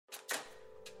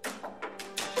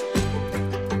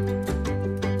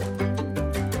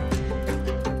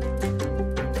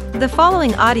The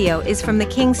following audio is from the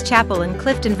King's Chapel in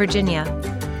Clifton, Virginia.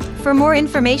 For more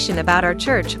information about our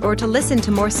church or to listen to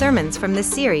more sermons from this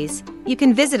series, you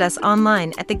can visit us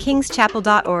online at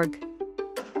thekingschapel.org.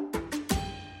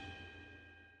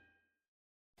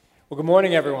 Well, good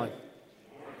morning, everyone.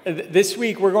 This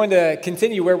week, we're going to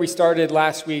continue where we started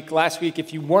last week. Last week,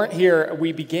 if you weren't here,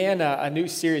 we began a new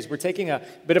series. We're taking a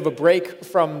bit of a break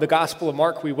from the Gospel of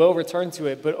Mark. We will return to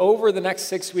it. But over the next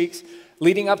 6 weeks,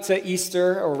 leading up to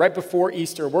Easter, or right before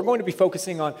Easter, we're going to be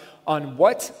focusing on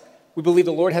what we believe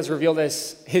the Lord has revealed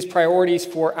as his priorities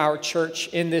for our church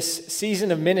in this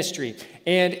season of ministry.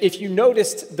 And if you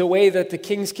noticed the way that the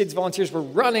King's Kids volunteers were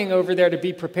running over there to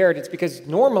be prepared, it's because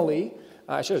normally,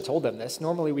 I should have told them this,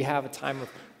 normally we have a time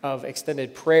of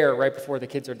extended prayer right before the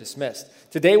kids are dismissed.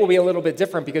 Today will be a little bit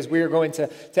different because we are going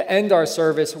to end our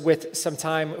service with some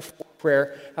time for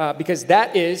prayer, because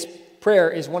prayer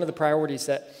is one of the priorities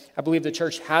that I believe the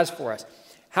church has for us.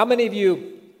 How many of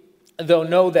you, though,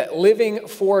 know that living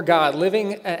for God,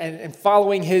 living and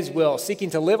following his will,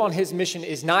 seeking to live on his mission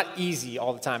is not easy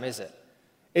all the time, is it?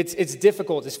 It's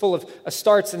difficult. It's full of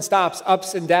starts and stops,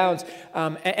 ups and downs.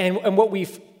 And what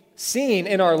we've seen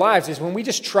in our lives is when we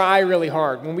just try really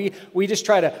hard, when we just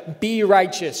try to be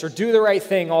righteous or do the right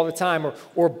thing all the time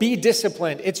or be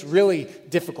disciplined, it's really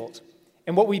difficult.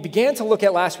 And what we began to look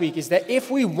at last week is that if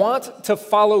we want to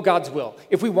follow God's will,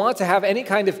 if we want to have any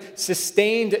kind of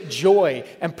sustained joy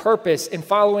and purpose in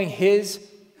following his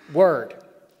word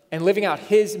and living out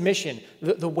his mission,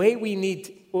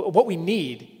 what we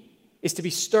need is to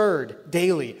be stirred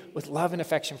daily with love and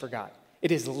affection for God.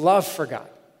 It is love for God,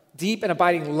 deep and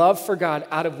abiding love for God,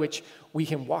 out of which we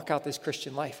can walk out this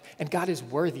Christian life. And God is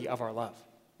worthy of our love,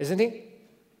 isn't he?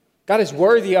 God is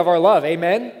worthy of our love,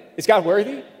 amen? Is God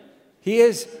worthy? He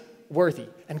is worthy,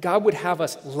 and God would have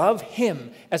us love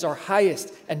him as our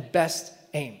highest and best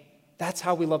aim. That's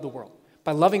how we love the world,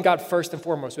 by loving God first and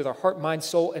foremost with our heart, mind,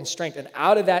 soul, and strength. And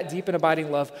out of that deep and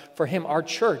abiding love for him, our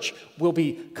church will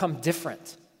become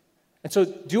different. And so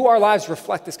do our lives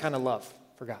reflect this kind of love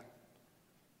for God?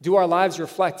 Do our lives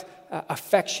reflect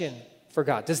affection for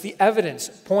God? Does the evidence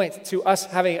point to us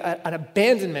having an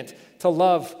abandonment to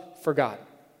love for God?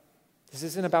 This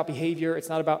isn't about behavior. It's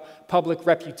not about public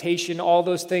reputation. All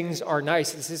those things are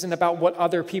nice. This isn't about what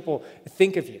other people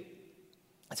think of you.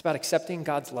 It's about accepting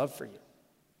God's love for you,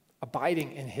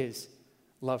 abiding in his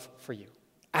love for you,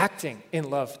 acting in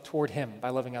love toward him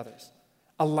by loving others,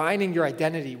 aligning your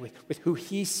identity with who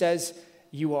he says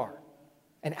you are,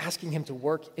 and asking him to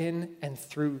work in and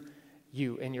through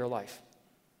you in your life.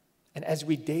 And as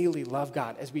we daily love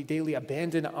God, as we daily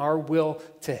abandon our will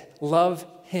to love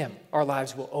him, our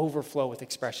lives will overflow with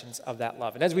expressions of that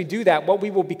love. And as we do that, what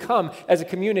we will become as a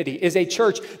community is a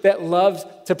church that loves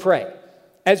to pray.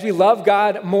 As we love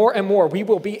God more and more, we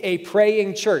will be a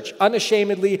praying church,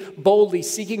 unashamedly, boldly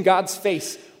seeking God's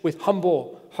face with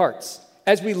humble hearts.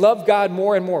 As we love God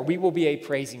more and more, we will be a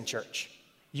praising church.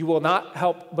 You will not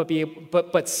help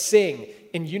but sing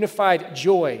in unified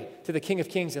joy to the King of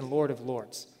Kings and Lord of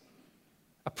Lords.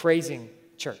 A praising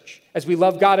church. As we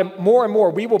love God more and more,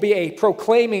 we will be a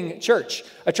proclaiming church,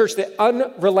 a church that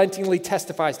unrelentingly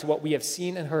testifies to what we have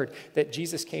seen and heard, that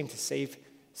Jesus came to save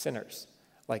sinners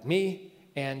like me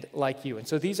and like you. And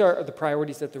so these are the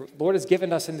priorities that the Lord has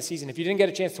given us in the season. If you didn't get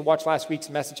a chance to watch last week's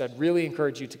message, I'd really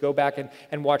encourage you to go back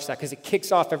and watch that, because it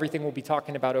kicks off everything we'll be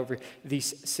talking about over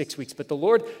these 6 weeks. But the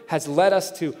Lord has led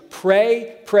us to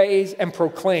pray, praise, and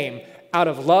proclaim out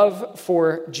of love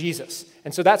for Jesus.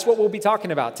 And so that's what we'll be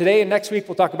talking about. Today and next week,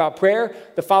 we'll talk about prayer.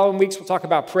 The following weeks, we'll talk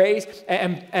about praise.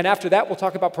 And after that, we'll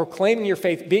talk about proclaiming your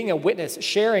faith, being a witness,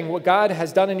 sharing what God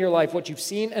has done in your life, what you've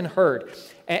seen and heard.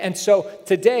 And so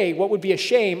today, what would be a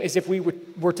shame is if we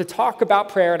were to talk about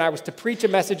prayer and I was to preach a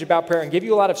message about prayer and give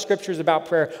you a lot of scriptures about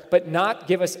prayer, but not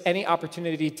give us any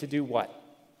opportunity to do what?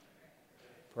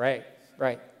 Pray,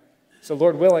 right. So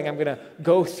Lord willing, I'm going to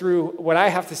go through what I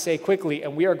have to say quickly,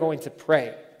 and we are going to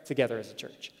pray together as a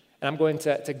church. And I'm going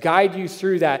to guide you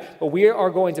through that, but we are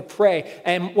going to pray.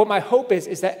 And what my hope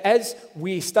is that as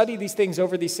we study these things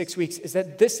over these 6 weeks, is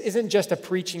that this isn't just a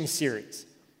preaching series.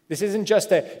 This isn't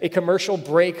just a commercial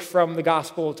break from the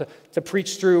gospel to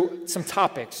preach through some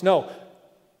topics. No,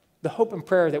 the hope and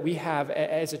prayer that we have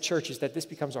as a church is that this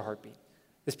becomes our heartbeat.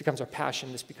 This becomes our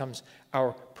passion. This becomes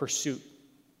our pursuit.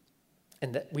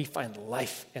 And that we find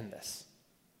life in this.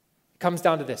 It comes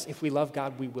down to this. If we love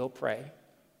God, we will pray.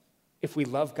 If we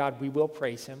love God, we will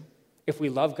praise him. If we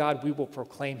love God, we will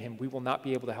proclaim him. We will not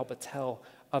be able to help but tell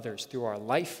others through our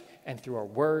life and through our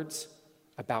words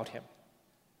about him.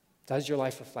 Does your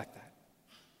life reflect that?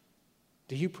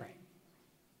 Do you pray?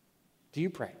 Do you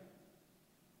pray?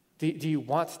 Do you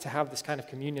want to have this kind of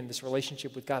communion, this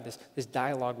relationship with God, this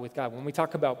dialogue with God? When we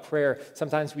talk about prayer,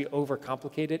 sometimes we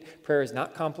overcomplicate it. Prayer is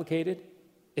not complicated.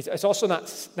 It's also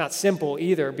not simple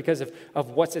either because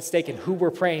of what's at stake and who we're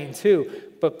praying to.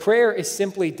 But prayer is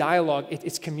simply dialogue.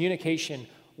 It's communication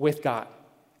with God.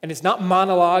 And it's not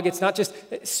monologue. It's not just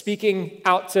speaking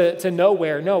out to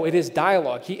nowhere. No, it is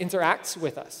dialogue. He interacts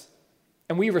with us.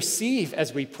 And we receive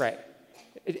as we pray.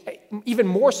 Even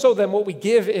more so than what we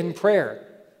give in prayer,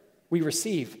 we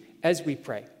receive as we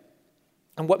pray.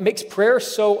 And what makes prayer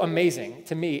so amazing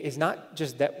to me is not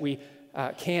just that we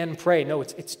can pray. No,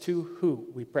 it's to who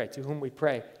we pray, to whom we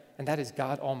pray, and that is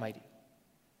God Almighty.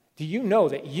 Do you know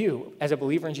that you, as a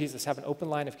believer in Jesus, have an open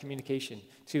line of communication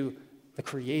to the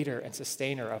creator and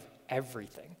sustainer of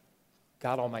everything,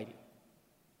 God Almighty?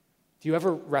 Do you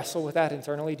ever wrestle with that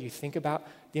internally? Do you think about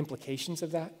the implications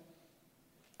of that?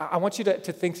 I want you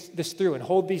to think this through and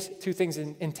hold these two things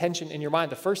in tension in your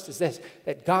mind. The first is this,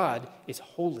 that God is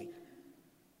holy.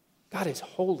 God is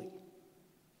holy.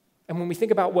 And when we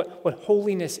think about what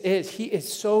holiness is, he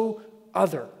is so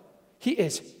other. He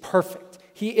is perfect.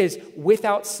 He is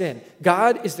without sin.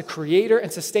 God is the creator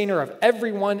and sustainer of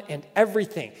everyone and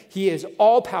everything. He is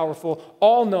all-powerful,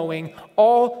 all-knowing,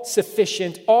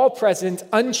 all-sufficient, all-present,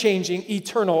 unchanging,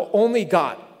 eternal, only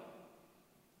God.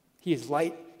 He is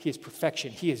light. He is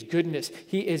perfection. He is goodness.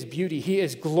 He is beauty. He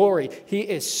is glory. He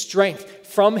is strength.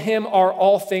 From him are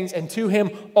all things, and to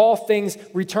him all things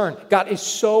return. God is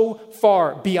so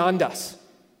far beyond us.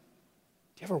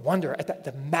 Do you ever wonder at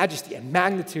the majesty and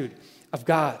magnitude of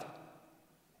God?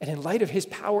 And in light of his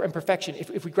power and perfection,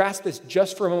 if we grasp this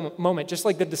just for a moment, just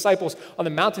like the disciples on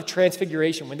the Mount of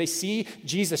Transfiguration, when they see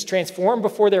Jesus transform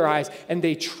before their eyes and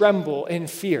they tremble in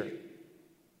fear.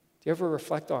 Do you ever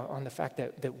reflect on the fact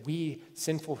that we,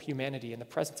 sinful humanity, in the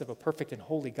presence of a perfect and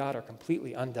holy God, are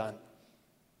completely undone?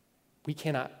 We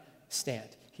cannot stand.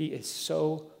 He is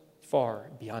so far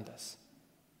beyond us.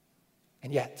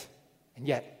 And yet,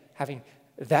 having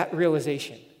that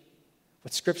realization,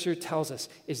 what Scripture tells us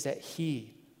is that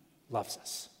he loves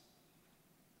us.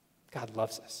 God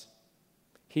loves us.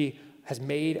 He has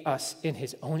made us in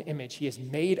his own image. He has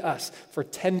made us for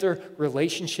tender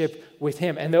relationship with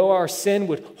him. And though our sin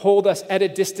would hold us at a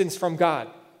distance from God,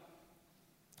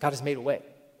 God has made a way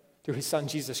through his son,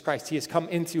 Jesus Christ. He has come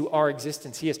into our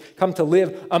existence. He has come to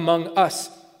live among us,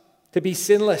 to be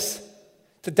sinless,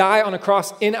 to die on a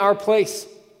cross in our place,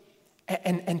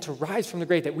 and to rise from the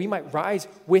grave, that we might rise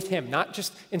with him, not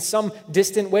just in some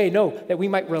distant way, no, that we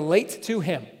might relate to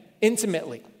him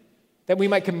intimately, that we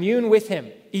might commune with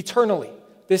him eternally.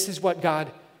 This is what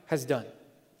God has done.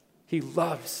 He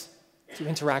loves to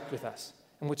interact with us.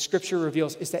 And what Scripture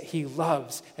reveals is that he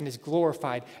loves and is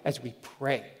glorified as we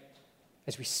pray,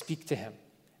 as we speak to him,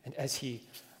 and as he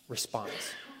responds.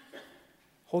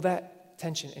 Hold that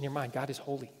tension in your mind. God is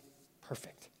holy,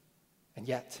 perfect, and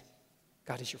yet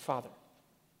God is your Father.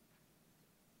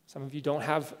 Some of you don't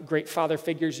have great father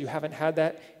figures. You haven't had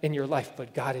that in your life,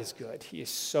 but God is good. He is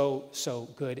so, so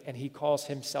good, and he calls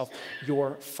himself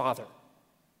your Father.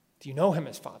 Do you know him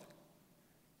as Father?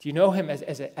 Do you know him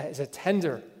as a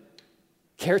tender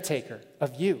caretaker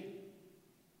of you? Do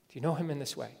you know him in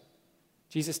this way?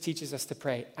 Jesus teaches us to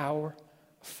pray, Our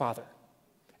Father.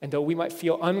 And though we might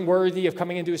feel unworthy of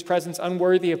coming into his presence,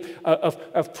 unworthy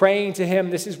of praying to him,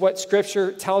 this is what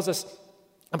Scripture tells us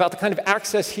about the kind of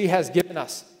access he has given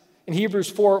us. In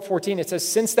Hebrews 4:14, it says,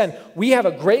 Since then, we have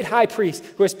a great high priest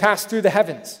who has passed through the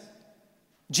heavens,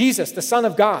 Jesus, the Son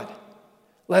of God.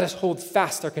 Let us hold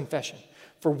fast our confession.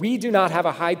 For we do not have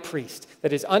a high priest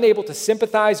that is unable to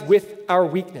sympathize with our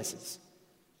weaknesses,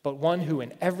 but one who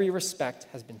in every respect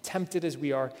has been tempted as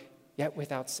we are, yet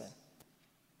without sin.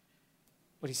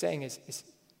 What he's saying is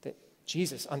that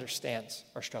Jesus understands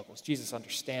our struggles. Jesus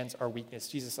understands our weakness.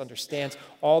 Jesus understands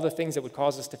all the things that would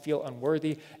cause us to feel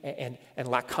unworthy and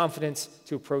lack confidence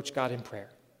to approach God in prayer.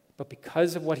 But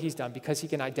because of what he's done, because he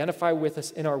can identify with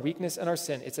us in our weakness and our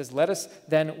sin, it says, let us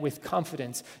then with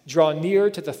confidence draw near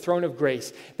to the throne of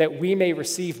grace that we may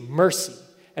receive mercy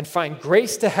and find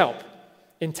grace to help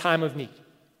in time of need.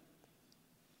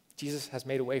 Jesus has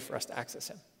made a way for us to access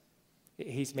him.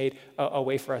 He's made a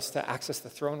way for us to access the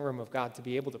throne room of God, to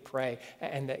be able to pray,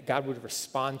 and that God would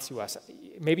respond to us.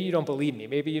 Maybe you don't believe me.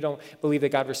 Maybe you don't believe that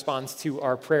God responds to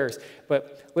our prayers.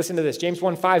 But listen to this. James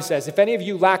 1:5 says, If any of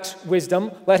you lacks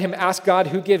wisdom, let him ask God,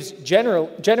 who gives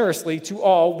generously to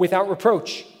all without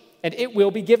reproach, and it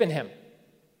will be given him.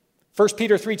 1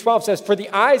 Peter 3:12 says, For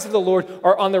the eyes of the Lord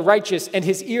are on the righteous, and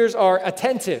his ears are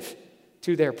attentive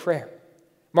to their prayer.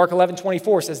 Mark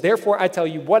 11:24 says, Therefore I tell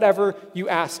you, whatever you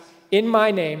ask in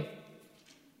my name,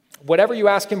 Whatever you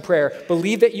ask in prayer,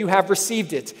 believe that you have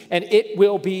received it, and it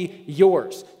will be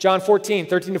yours. John 14,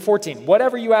 13 to 14.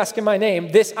 Whatever you ask in my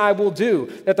name, this I will do,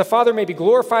 that the Father may be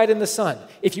glorified in the Son.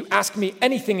 If you ask me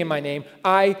anything in my name,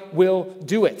 I will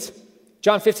do it.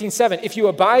 John 15, 7. If you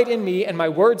abide in me and my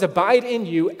words abide in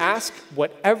you, ask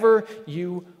whatever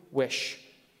you wish,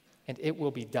 and it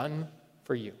will be done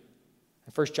for you.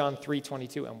 And 1 John 3,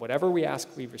 22. And whatever we ask,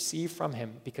 we receive from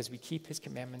him because we keep his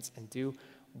commandments and do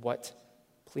what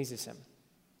pleases him.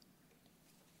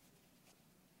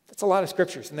 That's a lot of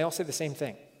scriptures, and they all say the same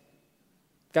thing.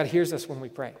 God hears us when we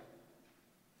pray,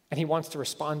 and he wants to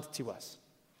respond to us.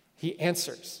 He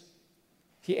answers.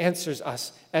 He answers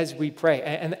us as we pray.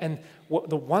 And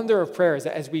the wonder of prayer is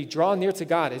that as we draw near to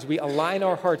God, as we align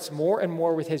our hearts more and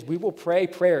more with his, we will pray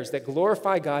prayers that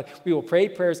glorify God. We will pray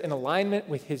prayers in alignment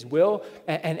with his will,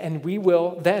 and we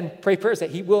will then pray prayers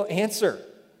that he will answer,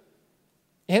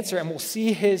 and we'll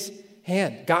see his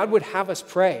hand. God would have us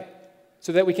pray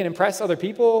so that we can impress other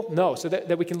people? No. So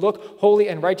that we can look holy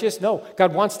and righteous? No.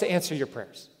 God wants to answer your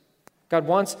prayers. God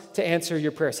wants to answer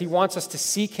your prayers. He wants us to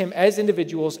seek him as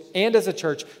individuals and as a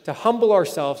church, to humble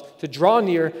ourselves, to draw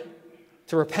near,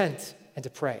 to repent, and to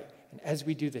pray. And as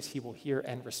we do this, he will hear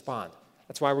and respond.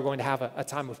 That's why we're going to have a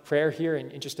time of prayer here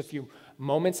in just a few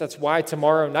moments. That's why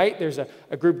tomorrow night there's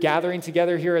a group gathering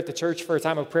together here at the church for a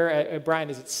time of prayer. Brian,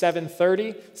 is it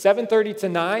 7:30? 7:30 to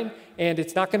 9, and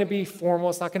it's not going to be formal.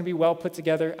 It's not going to be well put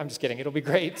together. I'm just kidding. It'll be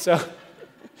great. So,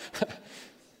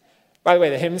 by the way,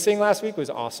 the hymn sing last week was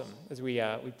awesome as we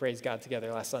praised God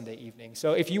together last Sunday evening.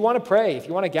 So if you want to pray, if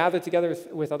you want to gather together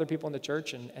with other people in the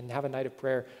church and have a night of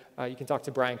prayer, you can talk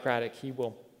to Brian Craddock. He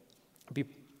will be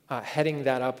heading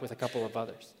that up with a couple of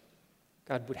others.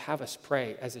 God would have us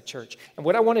pray as a church. And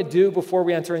what I want to do before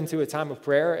we enter into a time of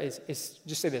prayer is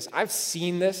just say this. I've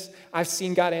seen this. I've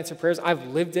seen God answer prayers. I've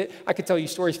lived it. I could tell you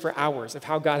stories for hours of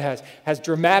how God has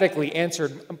dramatically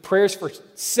answered prayers for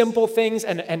simple things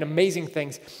and amazing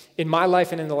things in my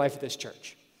life and in the life of this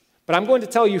church. But I'm going to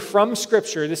tell you from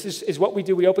Scripture, this is what we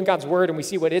do. We open God's Word and we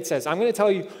see what it says. I'm going to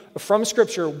tell you from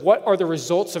Scripture what are the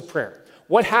results of prayer.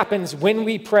 What happens when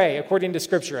we pray according to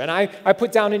Scripture? And I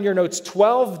put down in your notes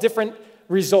 12 different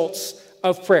results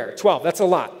of prayer. 12, that's a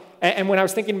lot. And when I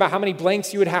was thinking about how many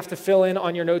blanks you would have to fill in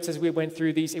on your notes as we went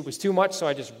through these, it was too much, so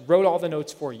I just wrote all the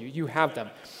notes for you. You have them.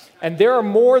 And there are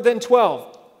more than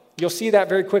 12. You'll see that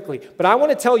very quickly. But I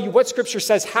want to tell you what Scripture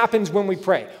says happens when we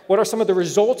pray. What are some of the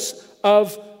results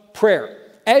of prayer?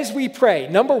 As we pray,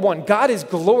 number one, God is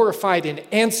glorified in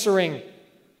answering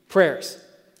prayers.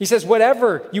 He says,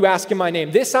 whatever you ask in my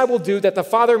name, this I will do, that the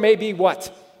Father may be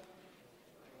what?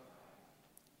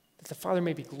 That the Father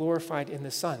may be glorified in the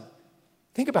Son.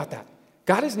 Think about that.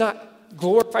 God is not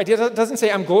glorified. He doesn't say,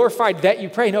 I'm glorified that you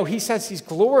pray. No, he says he's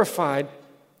glorified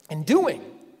in doing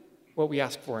what we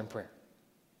ask for in prayer.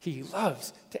 He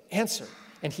loves to answer,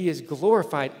 and he is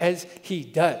glorified as he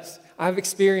does. I've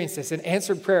experienced this. In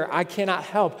answered prayer, I cannot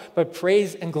help but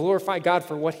praise and glorify God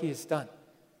for what he has done.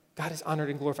 God is honored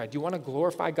and glorified. Do you want to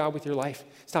glorify God with your life?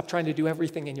 Stop trying to do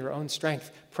everything in your own strength.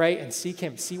 Pray and seek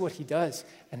him. See what he does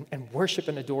and worship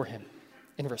and adore him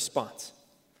in response.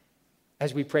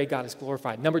 As we pray, God is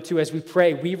glorified. Number two, as we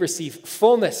pray, we receive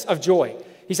fullness of joy.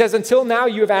 He says, until now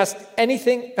you have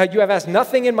asked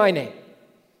nothing in my name.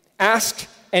 Ask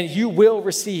and you will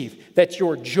receive, that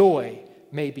your joy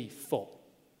may be full.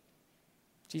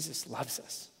 Jesus loves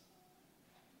us.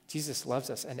 Jesus loves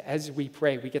us, and as we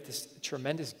pray, we get this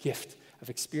tremendous gift of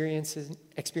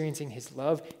experiencing his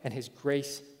love and his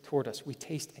grace toward us. We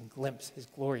taste and glimpse his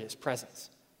glorious presence,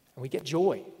 and we get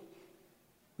joy.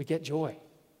 We get joy.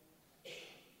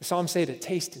 The Psalms say to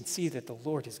taste and see that the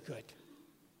Lord is good.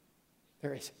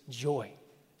 There is joy,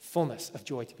 fullness of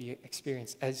joy to be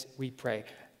experienced as we pray.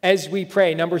 As we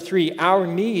pray, number three, our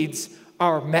needs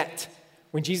are met.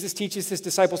 When Jesus teaches his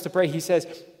disciples to pray, he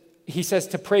says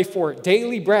to pray for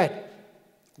daily bread.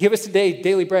 Give us today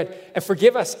daily bread, and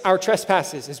forgive us our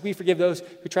trespasses as we forgive those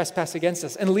who trespass against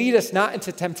us. And lead us not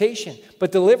into temptation,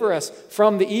 but deliver us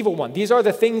from the evil one. These are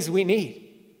the things we need.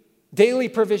 Daily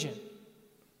provision.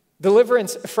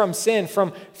 Deliverance from sin,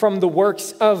 from the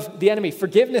works of the enemy.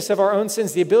 Forgiveness of our own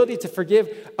sins. The ability to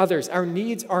forgive others. Our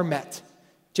needs are met.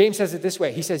 James says it this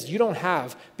way. He says, you don't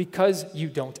have because you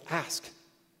don't ask.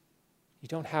 You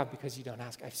don't have because you don't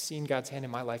ask. I've seen God's hand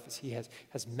in my life as he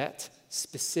has met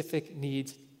specific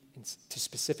needs to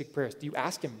specific prayers. Do you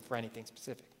ask him for anything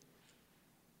specific?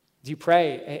 Do you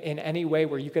pray in any way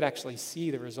where you could actually see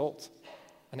the result?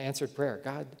 An answered prayer.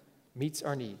 God meets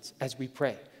our needs as we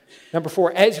pray. Number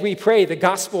four, as we pray, the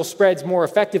gospel spreads more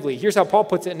effectively. Here's how Paul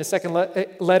puts it in the second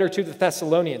letter to the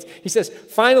Thessalonians. He says,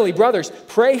 finally, brothers,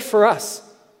 pray for us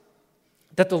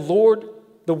that the word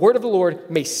of the Lord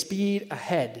may speed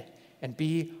ahead and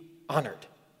be honored.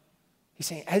 He's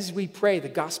saying, as we pray, the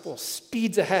gospel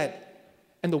speeds ahead,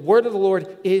 and the word of the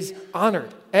Lord is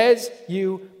honored as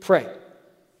you pray.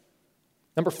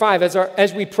 Number 5,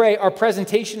 as we pray, our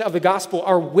presentation of the gospel,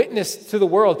 our witness to the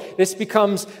world, this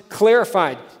becomes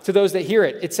clarified to those that hear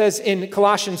it. It says in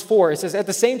Colossians 4, it says, at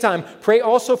the same time, pray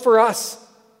also for us,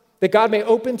 that God may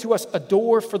open to us a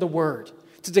door for the word,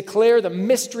 to declare the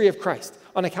mystery of Christ,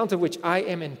 on account of which I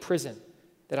am in prison,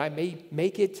 that I may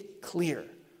make it clear,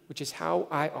 which is how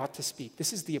I ought to speak.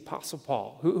 This is the Apostle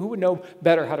Paul, who would know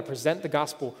better how to present the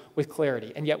gospel with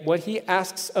clarity. And yet what he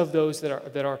asks of those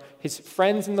that are his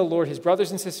friends in the Lord, his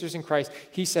brothers and sisters in Christ,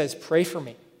 he says, pray for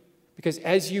me. Because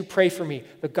as you pray for me,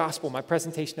 the gospel, my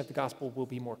presentation of the gospel will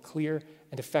be more clear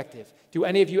and effective. Do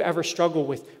any of you ever struggle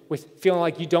with feeling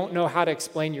like you don't know how to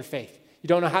explain your faith? You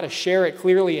don't know how to share it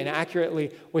clearly and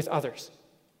accurately with others?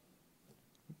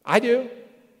 I do.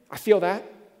 I feel that.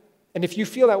 And if you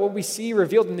feel that, what we see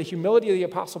revealed in the humility of the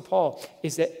Apostle Paul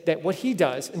is that what he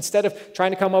does, instead of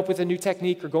trying to come up with a new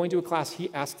technique or going to a class, he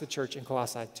asks the church in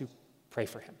Colossae to pray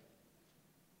for him.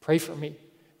 Pray for me,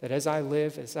 that as I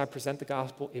live, as I present the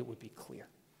gospel, it would be clear,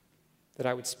 that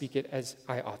I would speak it as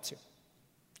I ought to.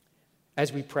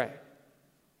 As we pray,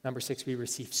 number 6, we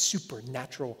receive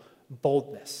supernatural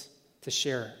boldness to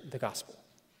share the gospel.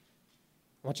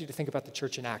 I want you to think about the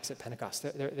church in Acts at Pentecost.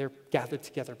 They're gathered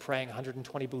together praying,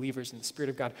 120 believers, and the Spirit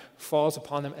of God falls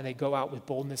upon them, and they go out with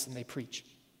boldness and they preach.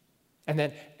 And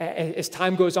then as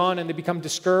time goes on and they become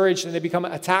discouraged and they become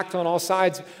attacked on all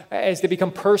sides, as they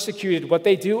become persecuted, what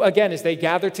they do again is they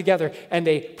gather together and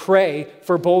they pray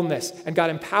for boldness. And God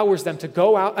empowers them to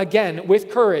go out again with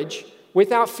courage,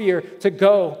 without fear, to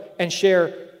go and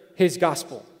share his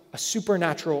gospel, a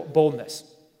supernatural boldness.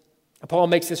 And Paul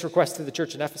makes this request to the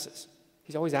church in Ephesus.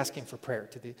 He's always asking for prayer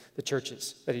to the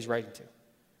churches that he's writing to.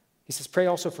 He says, pray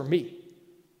also for me,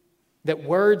 that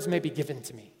words may be given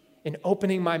to me in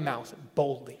opening my mouth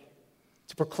boldly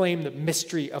to proclaim the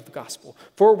mystery of the gospel,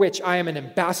 for which I am an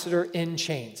ambassador in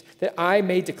chains, that I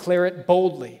may declare it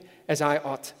boldly as I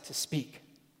ought to speak.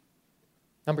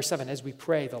 Number 7, as we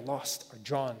pray, the lost are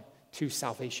drawn to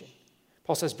salvation.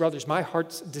 Paul says, brothers, my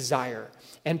heart's desire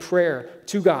and prayer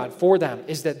to God for them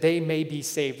is that they may be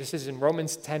saved. This is in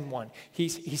Romans 10:1.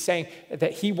 He's saying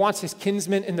that he wants his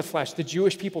kinsmen in the flesh, the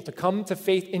Jewish people, to come to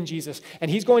faith in Jesus. And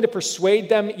he's going to persuade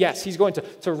them. Yes, he's going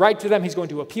to write to them. He's going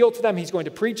to appeal to them. He's going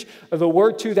to preach the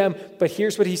word to them. But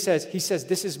here's what he says. He says,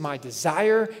 this is my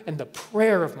desire and the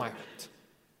prayer of my heart,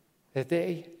 that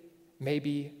they may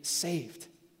be saved.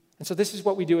 And so this is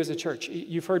what we do as a church.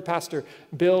 You've heard Pastor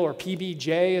Bill, or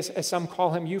PBJ as some call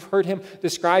him, you've heard him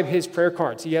describe his prayer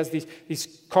cards. He has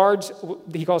these cards,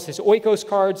 he calls his oikos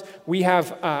cards.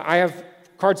 I have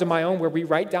cards of my own where we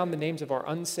write down the names of our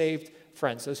unsaved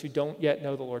friends, those who don't yet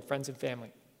know the Lord, friends and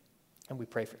family, and we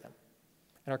pray for them.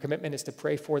 And our commitment is to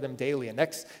pray for them daily. And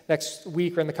next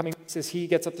week or in the coming weeks, as he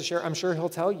gets up to share, I'm sure he'll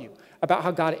tell you about how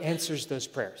God answers those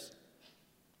prayers.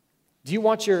 Do you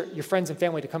want your friends and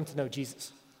family to come to know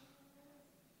Jesus?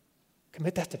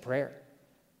 Commit that to prayer.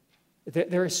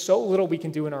 There is so little we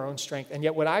can do in our own strength. And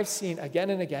yet what I've seen again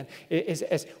and again is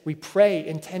as we pray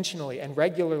intentionally and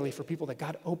regularly for people, that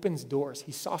God opens doors.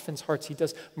 He softens hearts. He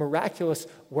does miraculous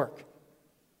work.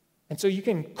 And so you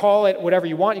can call it whatever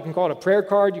you want. You can call it a prayer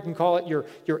card. You can call it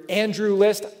your Andrew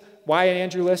list. Why an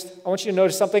Andrew list? I want you to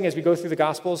notice something as we go through the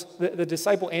Gospels. The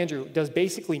disciple Andrew does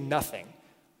basically nothing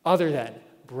other than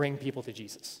bring people to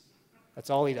Jesus. That's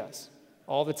all he does,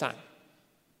 all the time.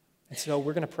 And so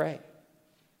we're going to pray.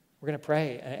 We're going to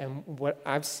pray. And what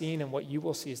I've seen and what you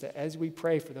will see is that as we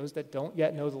pray for those that don't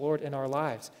yet know the Lord in our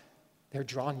lives, they're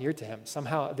drawn near to him.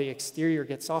 Somehow the exterior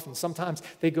gets softened. Sometimes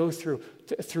they go through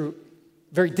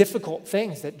very difficult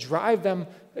things that drive them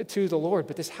to the Lord.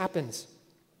 But this happens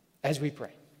as we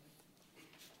pray.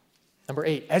 Number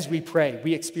 8, as we pray,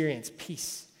 we experience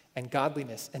peace and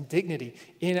godliness and dignity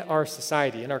in our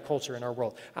society, in our culture, in our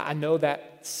world. I know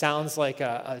that sounds like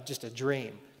just a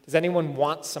dream. Does anyone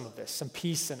want some of this, some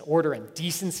peace and order and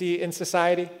decency in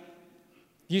society?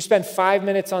 If you spend 5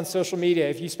 minutes on social media,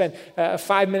 if you spend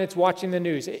 5 minutes watching the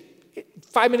news,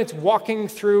 5 minutes walking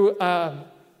through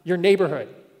your neighborhood,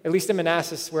 at least in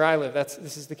Manassas where I live,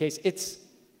 this is the case. It's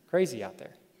crazy out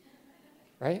there,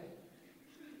 right?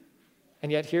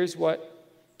 And yet here's what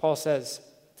Paul says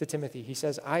to Timothy. He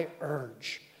says, I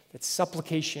urge that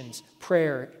supplications,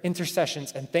 prayer,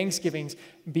 intercessions, and thanksgivings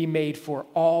be made for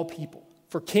all people,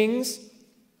 for kings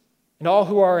and all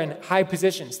who are in high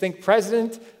positions. Think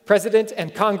president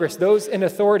and Congress, those in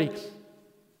authority,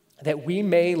 that we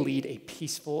may lead a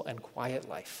peaceful and quiet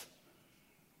life,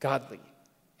 godly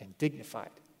and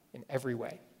dignified in every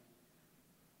way.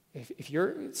 If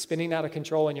you're spinning out of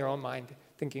control in your own mind,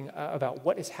 thinking about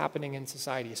what is happening in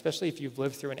society, especially if you've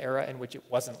lived through an era in which it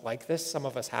wasn't like this, some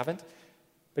of us haven't,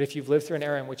 but if you've lived through an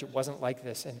era in which it wasn't like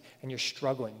this and you're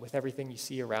struggling with everything you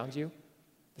see around you,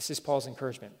 this is Paul's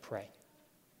encouragement. Pray.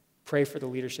 Pray for the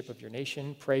leadership of your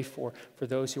nation. Pray for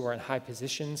those who are in high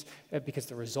positions, because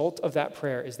the result of that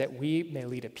prayer is that we may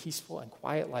lead a peaceful and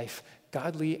quiet life,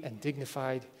 godly and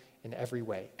dignified in every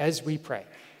way, as we pray.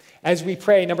 As we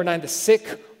pray, number 9, the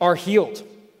sick are healed.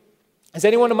 Is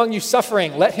anyone among you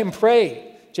suffering? Let him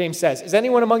pray, James says. Is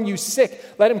anyone among you sick?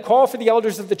 Let him call for the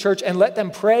elders of the church and let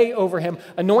them pray over him,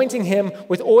 anointing him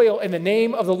with oil in the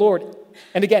name of the Lord.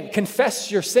 And again, confess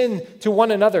your sin to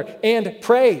one another and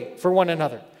pray for one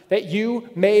another, that you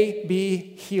may be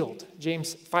healed.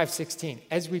 James 5:16.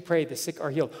 As we pray, the sick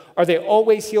are healed. Are they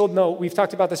always healed? No. We've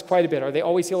talked about this quite a bit. Are they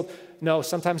always healed? No.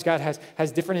 Sometimes God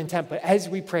has different intent. But as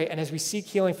we pray and as we seek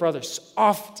healing for others,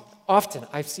 often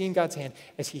I've seen God's hand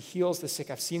as he heals the sick.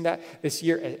 I've seen that this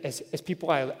year as people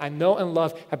I know and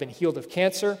love have been healed of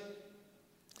cancer,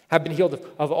 have been healed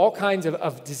of all kinds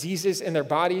of diseases in their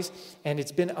bodies. And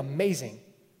it's been amazing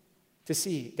to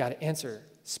see God answer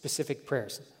specific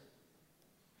prayers.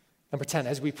 Number 10,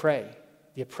 as we pray,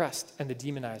 the oppressed and the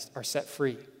demonized are set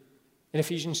free. In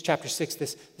Ephesians chapter 6,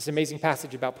 this amazing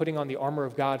passage about putting on the armor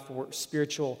of God for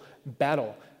spiritual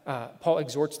battle, Paul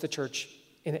exhorts the church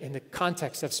in the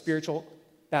context of spiritual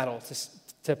battle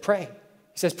to pray.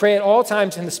 He says, pray at all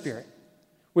times in the Spirit,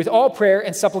 with all prayer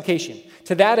and supplication.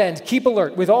 To that end, keep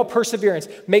alert with all perseverance,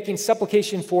 making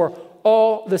supplication for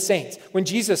all the saints. When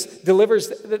Jesus delivers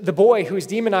the boy who is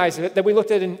demonized that we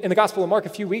looked at in the Gospel of Mark a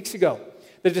few weeks ago,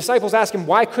 the disciples ask him,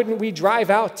 why couldn't we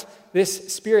drive out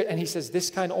this spirit? And he says,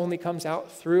 this kind only comes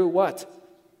out through what?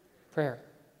 Prayer.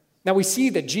 Now we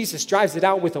see that Jesus drives it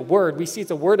out with a word. We see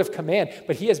it's a word of command,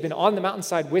 but he has been on the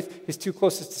mountainside with his three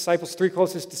closest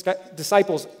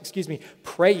disciples,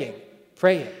 praying.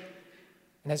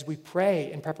 And as we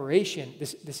pray in preparation,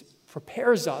 this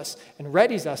prepares us and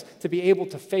readies us to be able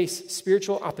to face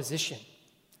spiritual opposition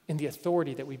in the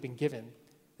authority that we've been given,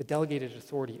 the delegated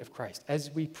authority of Christ. As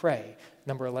we pray,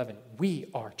 number 11, we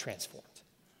are transformed.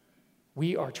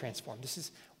 We are transformed. This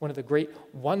is one of the great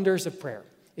wonders of prayer.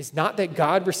 It's not that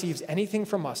God receives anything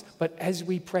from us, but as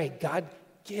we pray, God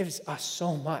gives us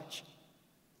so much.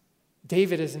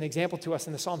 David is an example to us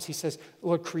in the Psalms. He says,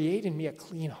 Lord, create in me a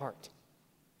clean heart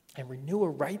and renew a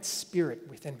right spirit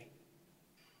within me.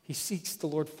 He seeks the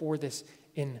Lord for this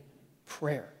in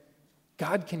prayer.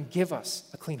 God can give us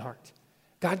a clean heart.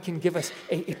 God can give us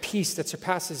a peace that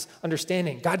surpasses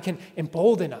understanding. God can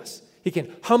embolden us. He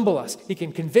can humble us. He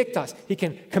can convict us. He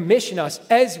can commission us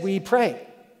as we pray.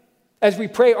 As we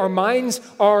pray, our minds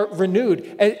are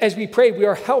renewed. As we pray, we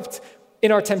are helped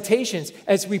in our temptations.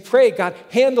 As we pray, God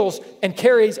handles and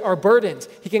carries our burdens.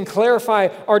 He can clarify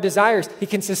our desires. He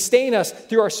can sustain us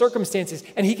through our circumstances.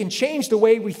 And he can change the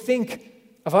way we think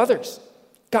of others.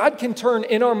 God can turn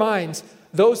in our minds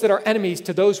those that are enemies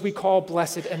to those we call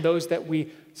blessed and those that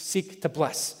we seek to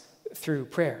bless through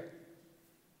prayer.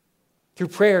 Through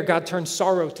prayer, God turns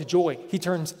sorrow to joy. He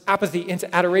turns apathy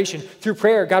into adoration. Through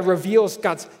prayer, God reveals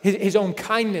his own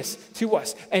kindness to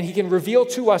us. And he can reveal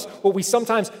to us what we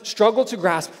sometimes struggle to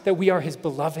grasp, that we are his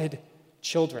beloved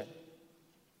children.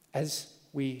 As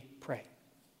we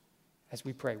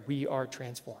pray, we are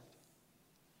transformed.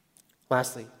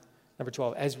 Lastly, number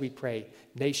 12, as we pray,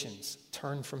 nations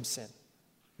turn from sin,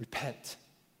 repent,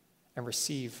 and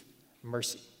receive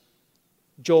mercy.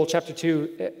 Joel chapter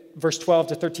 2, verse 12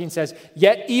 to 13 says,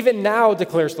 yet even now,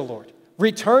 declares the Lord,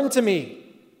 return to me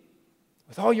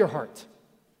with all your heart,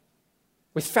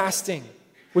 with fasting,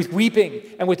 with weeping,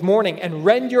 and with mourning, and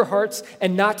rend your hearts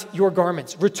and not your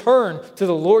garments. Return to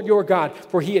the Lord your God,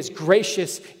 for he is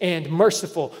gracious and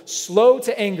merciful, slow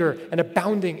to anger, and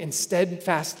abounding in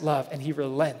steadfast love, and he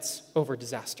relents over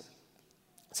disaster.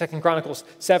 2 Chronicles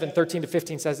 7, 13 to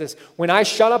 15 says this, when I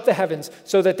shut up the heavens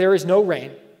so that there is no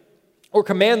rain, or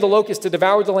command the locust to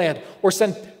devour the land, or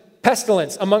send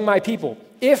pestilence among my people,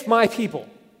 if my people, and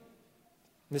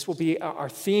this will be our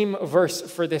theme verse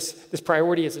for this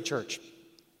priority as a church,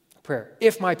 prayer,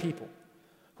 if my people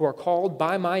who are called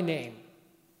by my name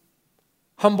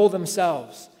humble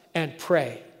themselves and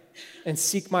pray and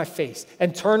seek my face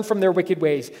and turn from their wicked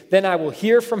ways, then I will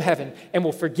hear from heaven and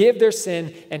will forgive their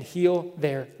sin and heal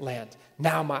their land.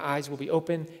 Now my eyes will be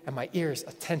open and my ears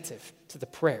attentive to the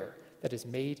prayer that is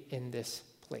made in this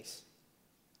place.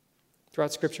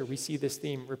 Throughout Scripture, we see this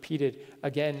theme repeated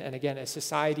again and again as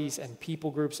societies and people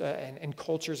groups and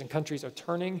cultures and countries are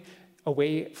turning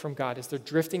away from God, as they're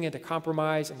drifting into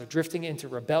compromise and they're drifting into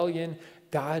rebellion.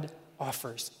 God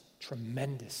offers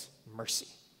tremendous mercy.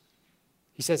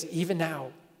 He says, even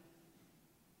now,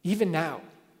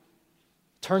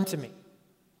 turn to me.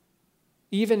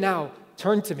 Even now,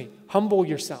 turn to me. Humble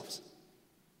yourselves.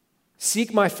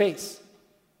 Seek my face.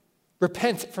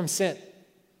 Repent from sin.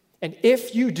 And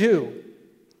if you do,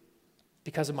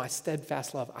 because of my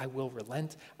steadfast love, I will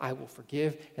relent, I will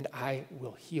forgive, and I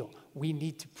will heal. We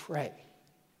need to pray.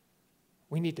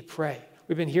 We need to pray.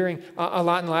 We've been hearing a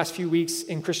lot in the last few weeks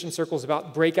in Christian circles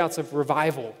about breakouts of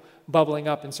revival bubbling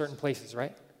up in certain places,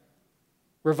 right?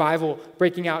 Revival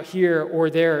breaking out here or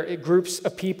there, groups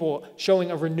of people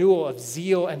showing a renewal of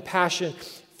zeal and passion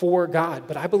for God.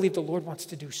 But I believe the Lord wants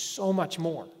to do so much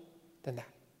more than that.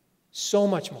 So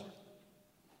much more.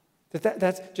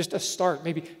 That's just a start,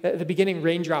 maybe the beginning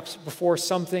raindrops before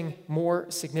something more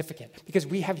significant. Because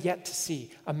we have yet to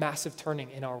see a massive turning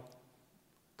in our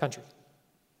country.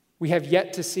 We have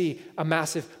yet to see a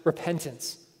massive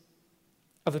repentance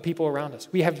of the people around us.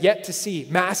 We have yet to see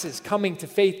masses coming to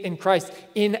faith in Christ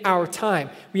in our time.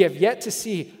 We have yet to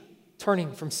see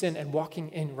turning from sin and walking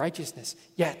in righteousness.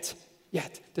 Yet,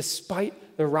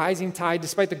 despite the rising tide,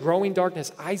 despite the growing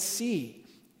darkness, I see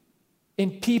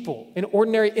in people, in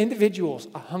ordinary individuals,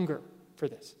 a hunger for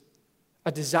this,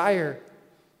 a desire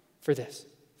for this,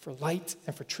 for light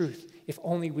and for truth, if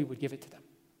only we would give it to them.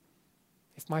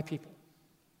 If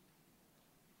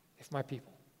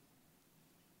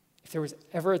there was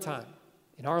ever a time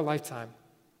in our lifetime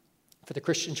for the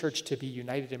Christian church to be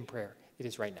united in prayer, it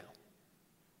is right now.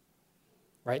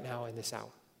 Right now in this hour.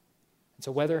 And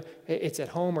so whether it's at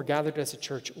home or gathered as a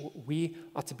church, we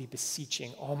ought to be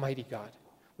beseeching Almighty God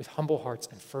with humble hearts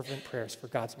and fervent prayers for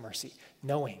God's mercy,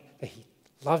 knowing that he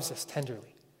loves us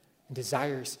tenderly and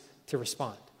desires to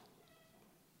respond.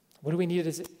 What do we need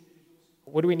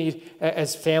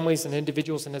as families and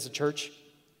individuals and as a church?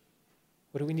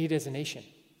 What do we need as a nation?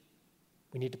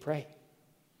 We need to pray.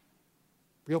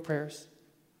 Real prayers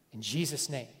in Jesus'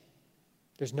 name.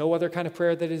 There's no other kind of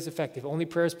prayer that is effective. Only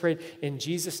prayers prayed in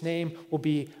Jesus' name will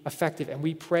be effective, and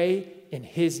we pray in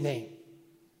his name.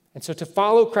 And so to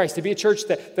follow Christ, to be a church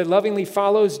that lovingly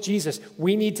follows Jesus,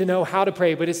 we need to know how to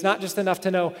pray, but it's not just enough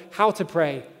to know how to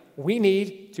pray. We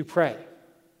need to pray.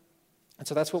 And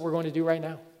so that's what we're going to do right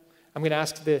now. I'm going to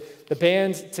ask the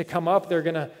band to come up. They're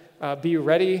going to be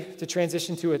ready to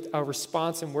transition to a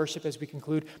response and worship as we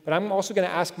conclude. But I'm also going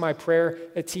to ask my prayer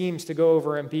teams to go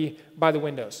over and be by the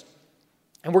windows.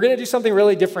 And we're going to do something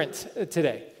really different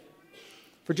today.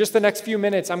 For just the next few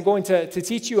minutes, I'm going to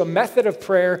teach you a method of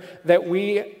prayer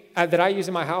that I use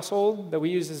in my household, that we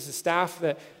use as a staff.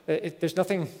 There's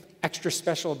nothing extra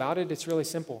special about it. It's really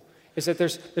simple. Is that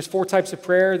there's 4 types of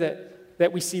prayer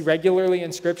that we see regularly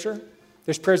in Scripture.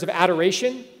 There's prayers of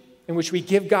adoration, in which we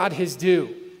give God his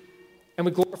due, and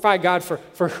we glorify God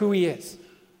for who he is.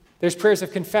 There's prayers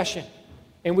of confession,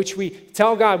 in which we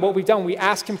tell God what we've done. We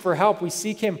ask him for help. We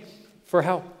seek him for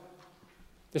help.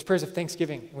 There's prayers of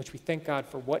thanksgiving, in which we thank God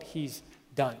for what he's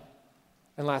done.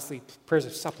 And lastly, prayers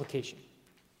of supplication,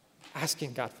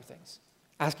 asking God for things,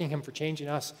 asking him for change in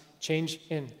us, change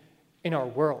in our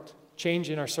world, change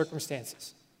in our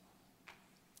circumstances.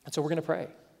 And so we're going to pray.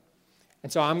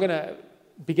 And so I'm going to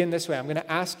begin this way. I'm going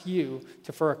to ask you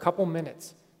to, for a couple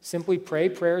minutes, simply pray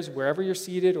prayers wherever you're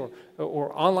seated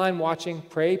or online watching,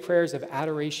 pray prayers of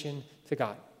adoration to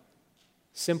God.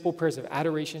 Simple prayers of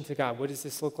adoration to God. What does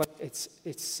this look like? It's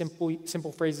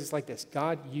simple phrases like this.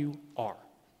 God, you are.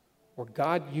 Or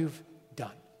God, you've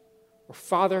done. Or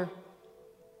Father,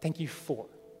 thank you for.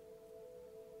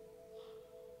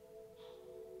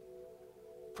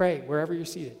 Pray wherever you're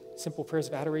seated. Simple prayers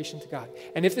of adoration to God.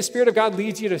 And if the Spirit of God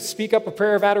leads you to speak up a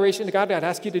prayer of adoration to God, I'd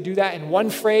ask you to do that in one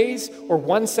phrase or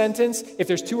one sentence. If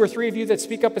there's 2 or 3 of you that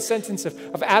speak up a sentence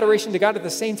of adoration to God at the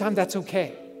same time, that's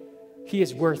okay. He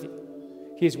is worthy.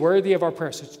 He is worthy of our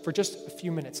prayer. So for just a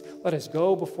few minutes, let us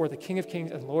go before the King of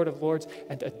Kings and Lord of Lords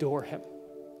and adore him.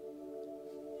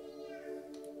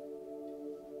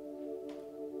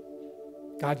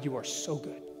 God, you are so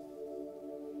good.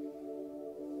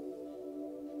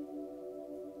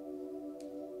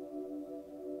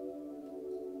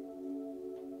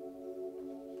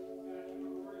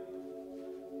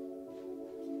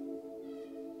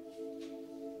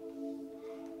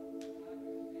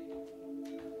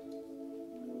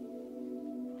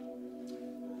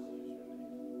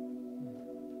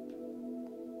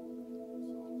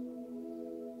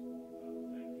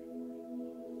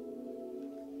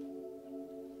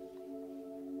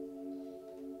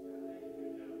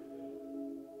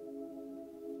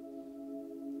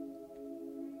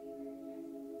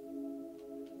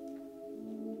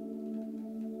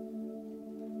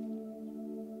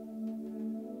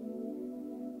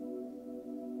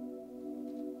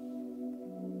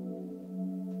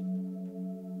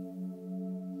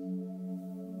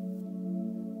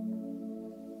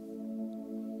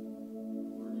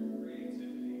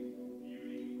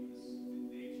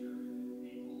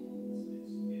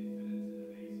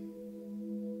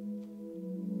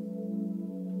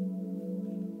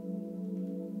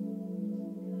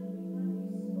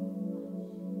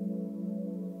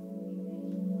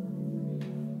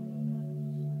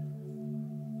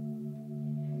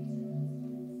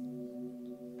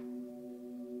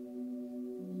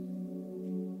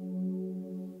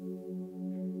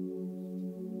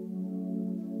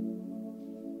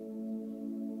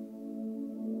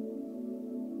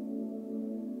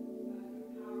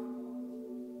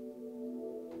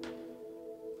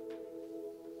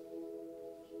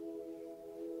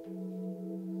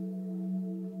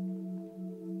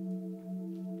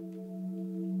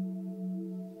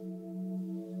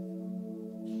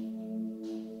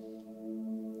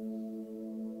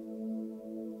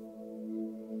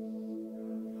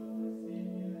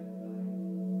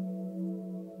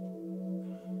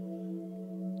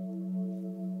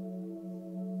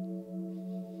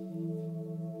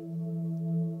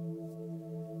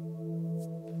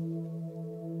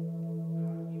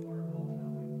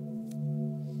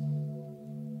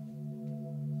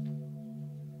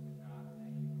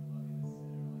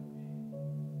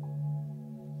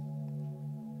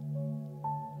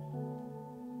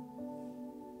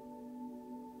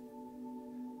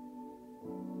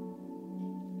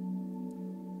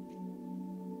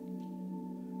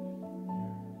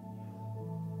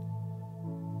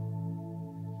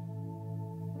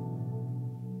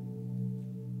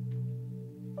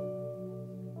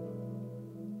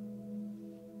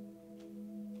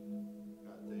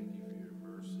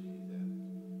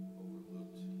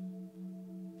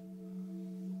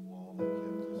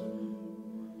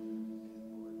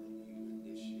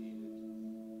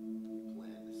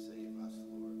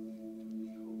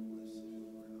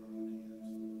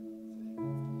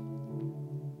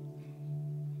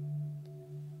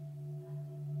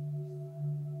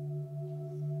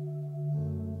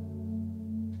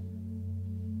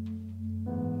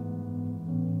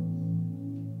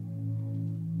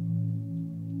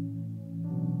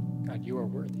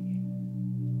 worthy.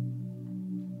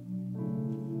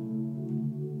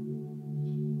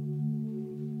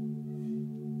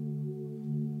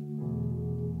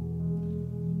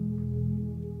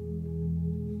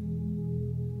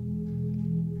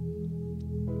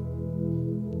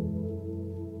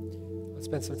 Let's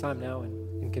spend some time now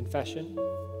in confession.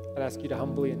 I'd ask you to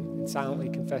humbly and silently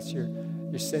confess your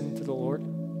sin to the Lord.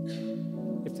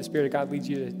 If the Spirit of God leads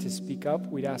you to speak up,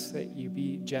 we'd ask that you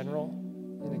be general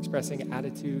in expressing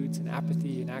attitudes and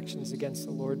apathy and actions against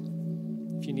the Lord.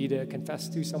 If you need to confess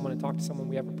to someone and talk to someone,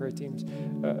 we have our prayer teams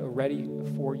ready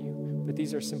for you. But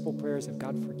these are simple prayers of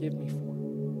God, forgive me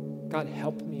for. God,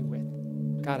 help me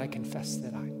with. God, I confess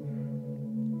that I.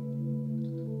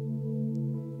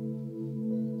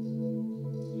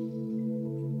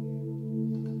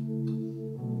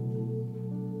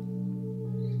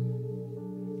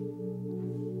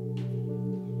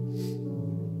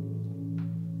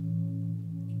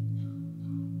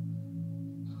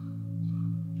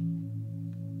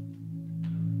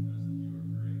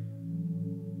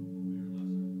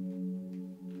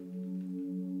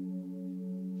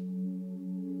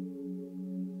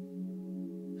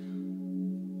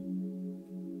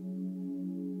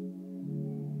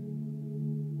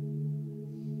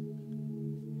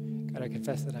 God, I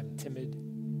confess that I'm timid.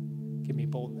 Give me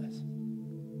boldness.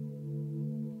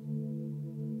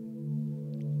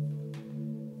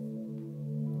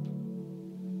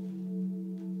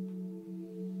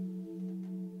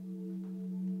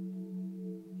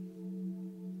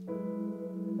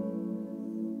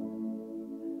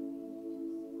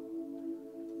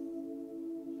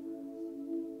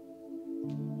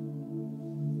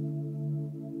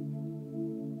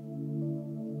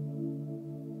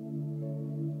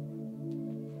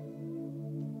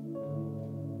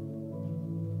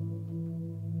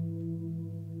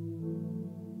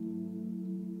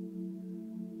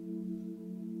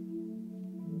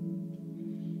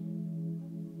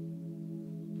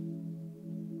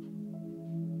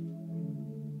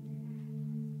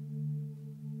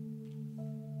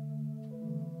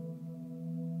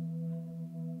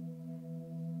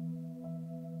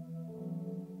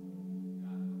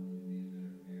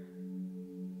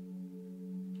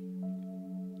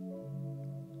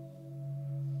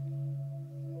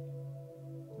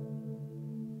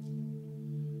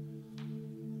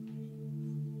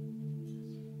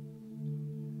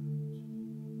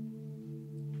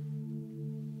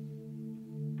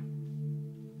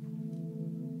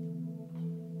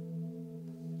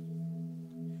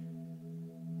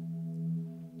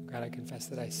 God, I confess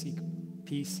that I seek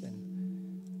peace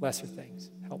and lesser things.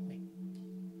 Help me.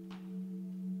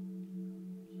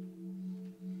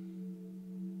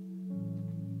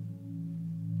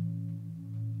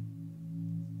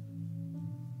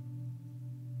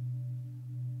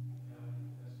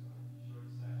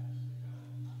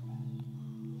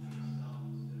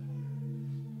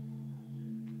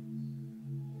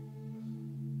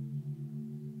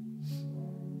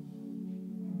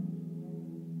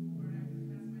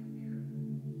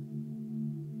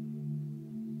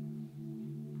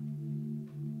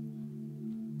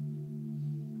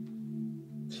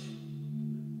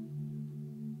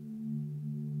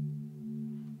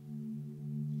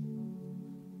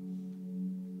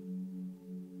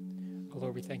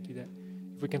 Lord, we thank you that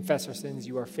if we confess our sins,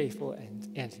 you are faithful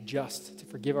and just to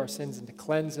forgive our sins and to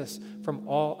cleanse us from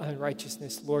all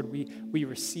unrighteousness. Lord, we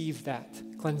receive that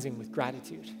cleansing with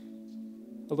gratitude.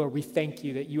 But Lord, we thank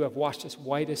you that you have washed us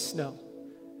white as snow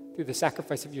through the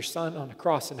sacrifice of your Son on the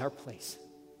cross in our place.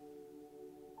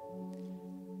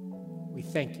 We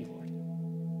thank you, Lord.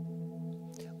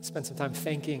 Let's spend some time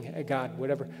thanking God,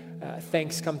 whatever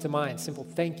thanks come to mind, simple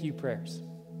thank you prayers.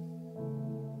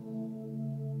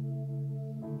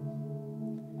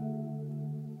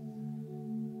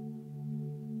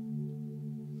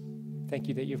 Thank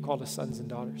you that you've called us sons and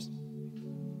daughters.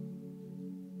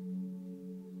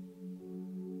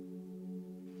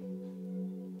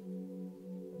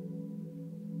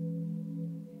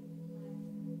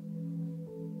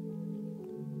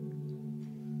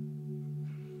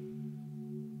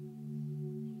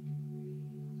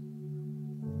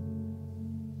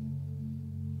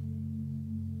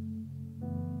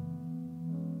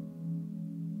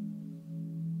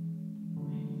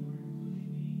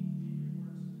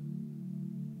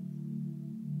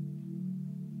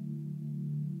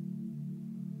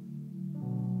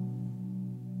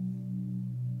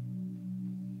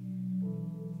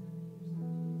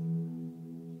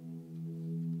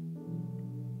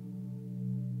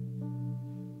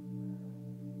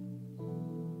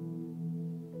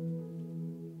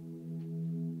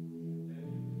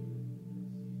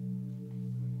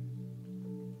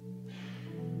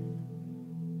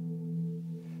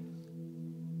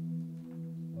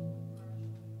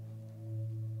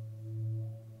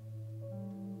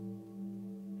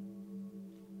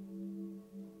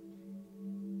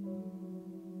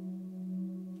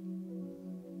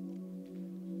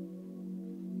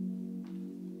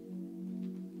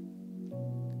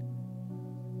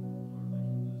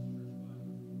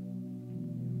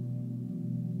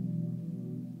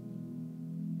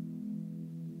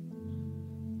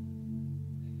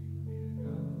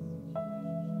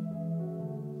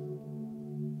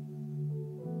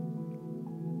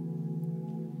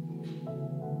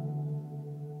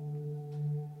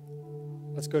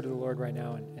 Let's go to the Lord right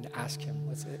now and ask him.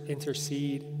 Let's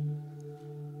intercede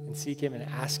and seek him and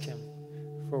ask him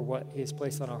for what he has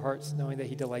placed on our hearts, knowing that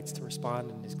he delights to respond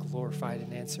and is glorified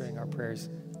in answering our prayers.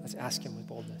 Let's ask him with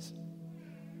boldness.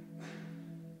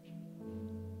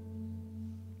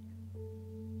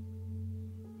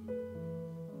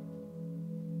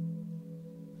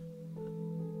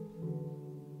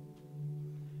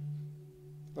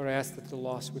 Lord, I ask that the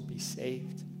lost would be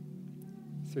saved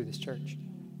through this church.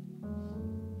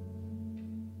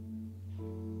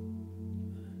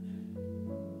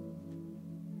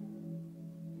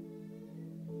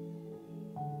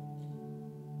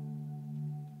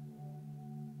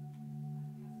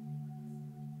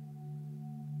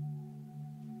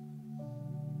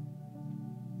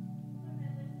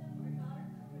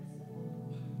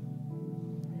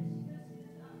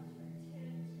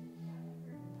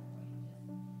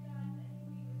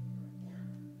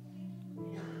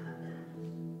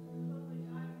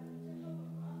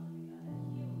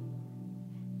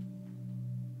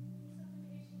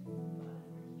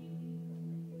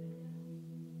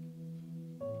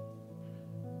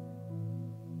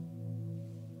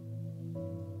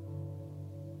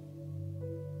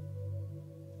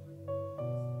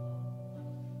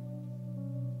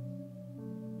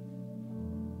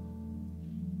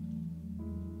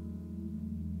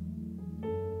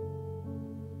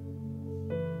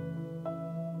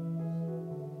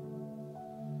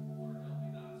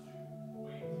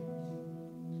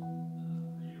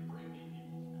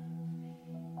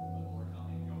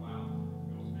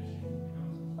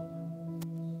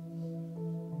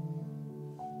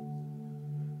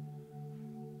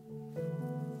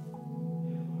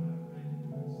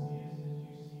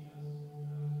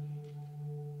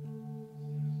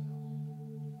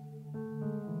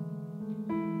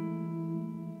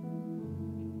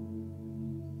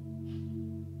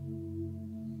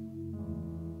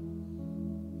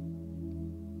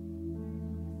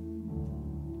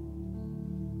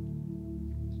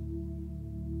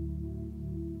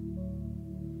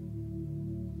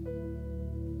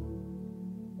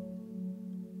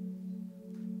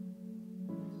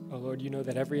 Oh, Lord, you know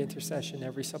that every intercession,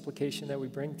 every supplication that we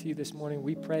bring to you this morning,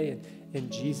 we pray in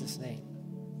Jesus' name.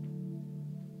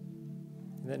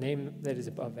 In the name that is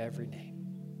above every name.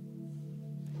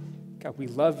 God, we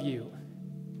love you.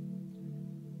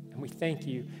 And we thank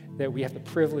you that we have the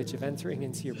privilege of entering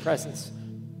into your presence,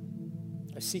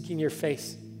 of seeking your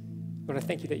face. Lord, I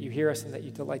thank you that you hear us and that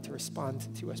you delight to respond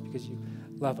to us because you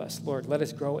love us. Lord, let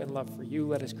us grow in love for you.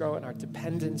 Let us grow in our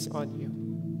dependence on you.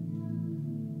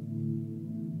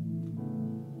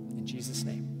 In Jesus'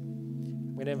 name.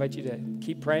 I'm going to invite you to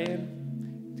keep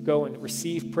praying, to go and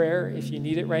receive prayer if you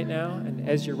need it right now, and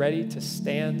as you're ready, to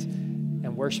stand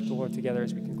and worship the Lord together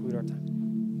as we conclude our time.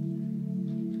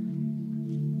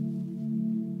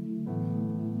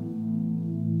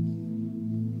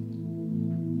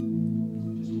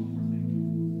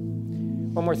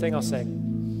 One more thing I'll say.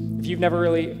 If you've never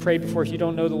really prayed before, if you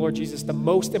don't know the Lord Jesus, the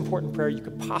most important prayer you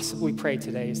could possibly pray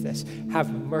today is this: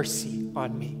 have mercy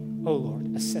on me, O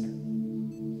Lord, a sinner.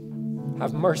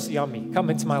 Have mercy on me.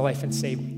 Come into my life and save me.